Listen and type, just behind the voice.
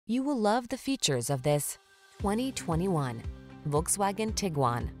You will love the features of this 2021 Volkswagen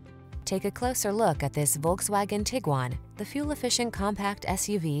Tiguan. Take a closer look at this Volkswagen Tiguan, the fuel-efficient compact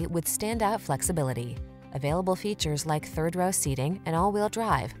SUV with standout flexibility. Available features like third-row seating and all-wheel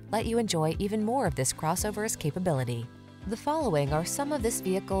drive let you enjoy even more of this crossover's capability. The following are some of this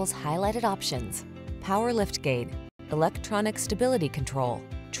vehicle's highlighted options: power liftgate, electronic stability control,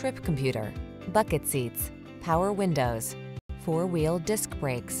 trip computer, bucket seats, power windows, four-wheel disc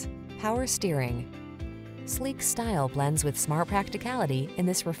brakes, power steering. Sleek style blends with smart practicality in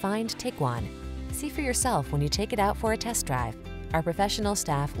this refined Tiguan. See for yourself when you take it out for a test drive. Our professional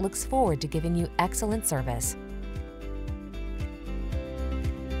staff looks forward to giving you excellent service.